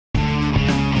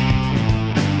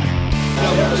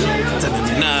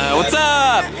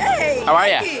How are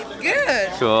you? Good.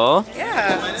 Cool.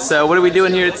 Yeah. So what are we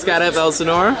doing here at Skydive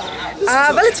Elsinore?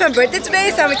 Well, it's my birthday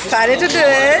today, so I'm excited to do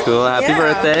it. Cool. Happy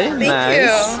birthday. Thank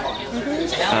Nice.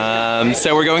 you.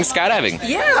 So we're going skydiving.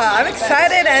 Yeah, I'm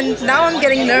excited, and now I'm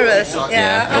getting nervous.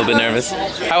 Yeah, a little bit nervous.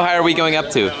 How high are we going up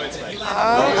to?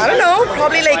 I don't know,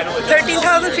 probably like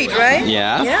 13,000 feet, right?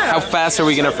 Yeah? Yeah. How fast are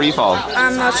we going to free fall?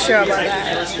 I'm not sure about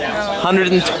that. No.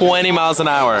 120 miles an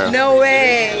hour. No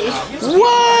way.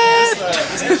 What?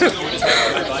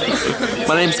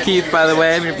 My name's Keith, by the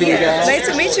way. I'm your video guy. Nice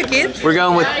to meet you, Keith. We're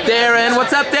going with Darren.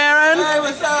 What's up, Darren? Hi,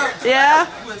 what's up? Yeah?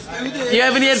 You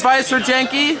have any advice for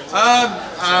Janki?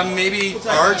 Maybe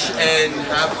arch and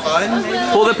have fun.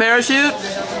 Pull the parachute?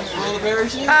 Pull the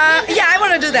parachute? Yeah, I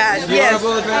want to do that. You yes. want to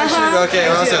pull the parachute? Okay,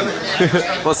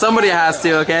 awesome. Well, somebody has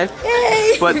to, okay?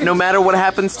 Yay. But no matter what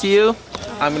happens to you,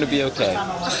 I'm gonna be okay.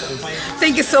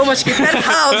 Thank you so much, Keith. That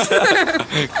helps.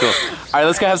 Cool. All right,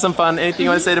 let's go have some fun. Anything you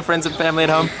want to say to friends and family at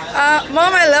home?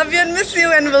 Mom, I love you and miss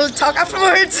you, and we'll talk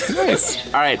afterwards. Nice.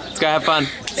 All right, let's go have fun.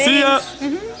 Thanks. See ya.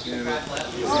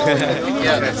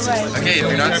 Yeah. Okay, if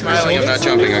you're not smiling, I'm not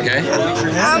jumping, okay?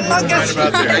 I'm not gonna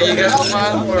smile. Are you gonna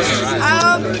smile? We'll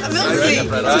see.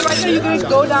 So right now you're gonna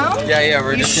go down? Yeah,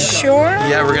 we're just... Sure?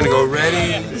 Yeah, we're gonna go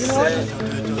ready, set.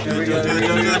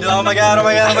 Oh my god, oh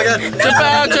my god, oh my god. Jump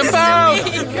out, jump out!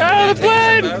 Get out of the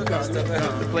plane!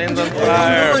 The plane's on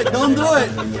fire. Don't do it!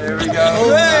 There we go.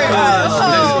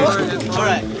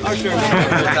 Alright, I'll show you.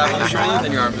 Tap on the shoulder,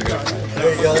 then your arms are going.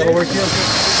 There you go, that'll work you.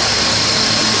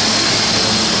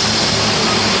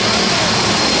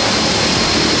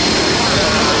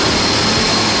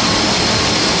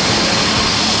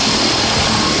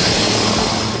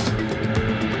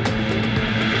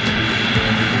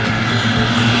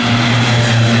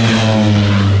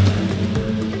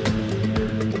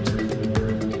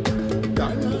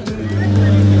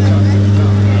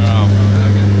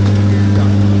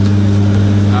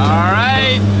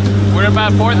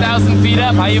 About 4,000 feet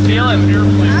up. How you feeling? I'm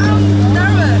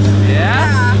nervous.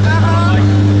 Yeah?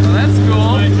 Well, that's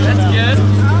cool. That's good.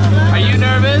 Are you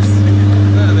nervous?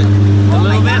 A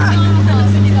little bit?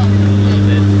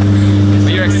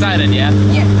 But you're excited, yeah?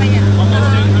 Yes, I am.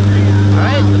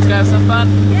 Alright, let's go have some fun.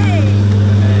 Yay.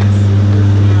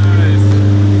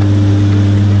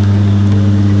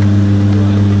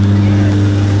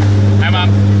 Hi, Mom.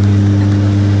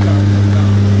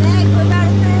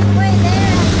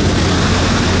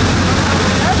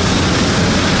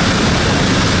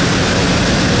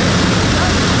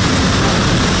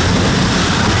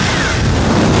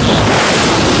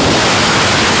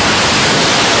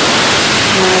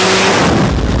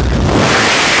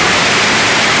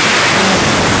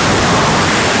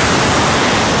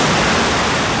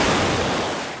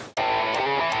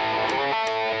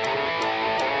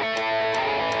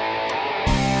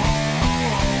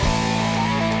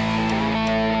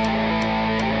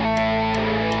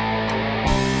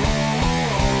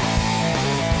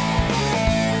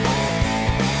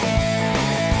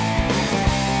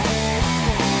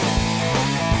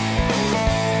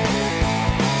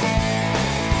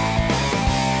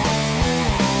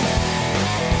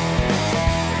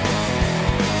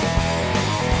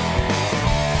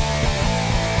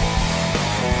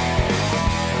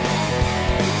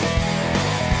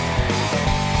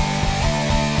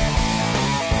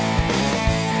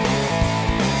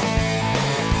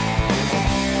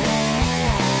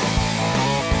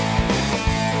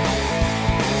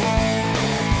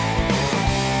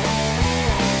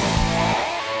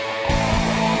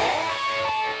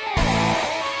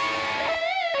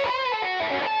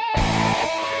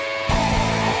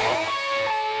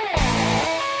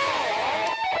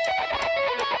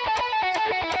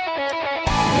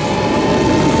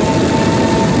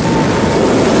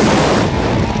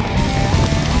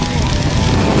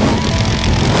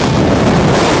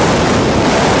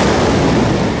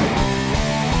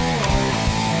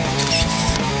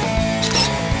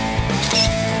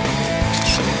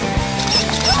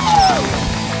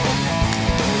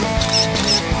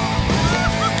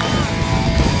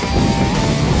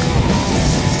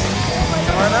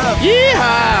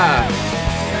 Yeehaw!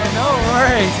 No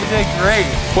worries, you did great.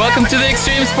 Welcome to the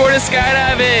extreme sport of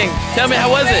skydiving. Tell me, how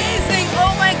was it? Amazing.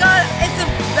 Oh my god, it's the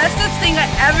bestest thing I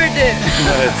ever did.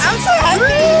 Nice. I'm so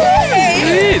happy.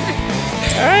 Yay. Sweet.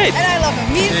 All right. And I love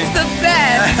him. He's the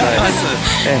best. Awesome.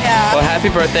 Yeah. Well,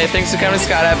 happy birthday. Thanks for coming to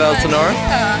Skydive Elsinore.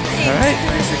 Yeah. All right.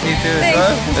 Thanks to Keith too.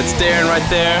 Thanks. That's Darren right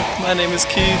there. My name is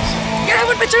Keith. Can I have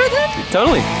a picture with him?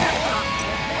 Totally.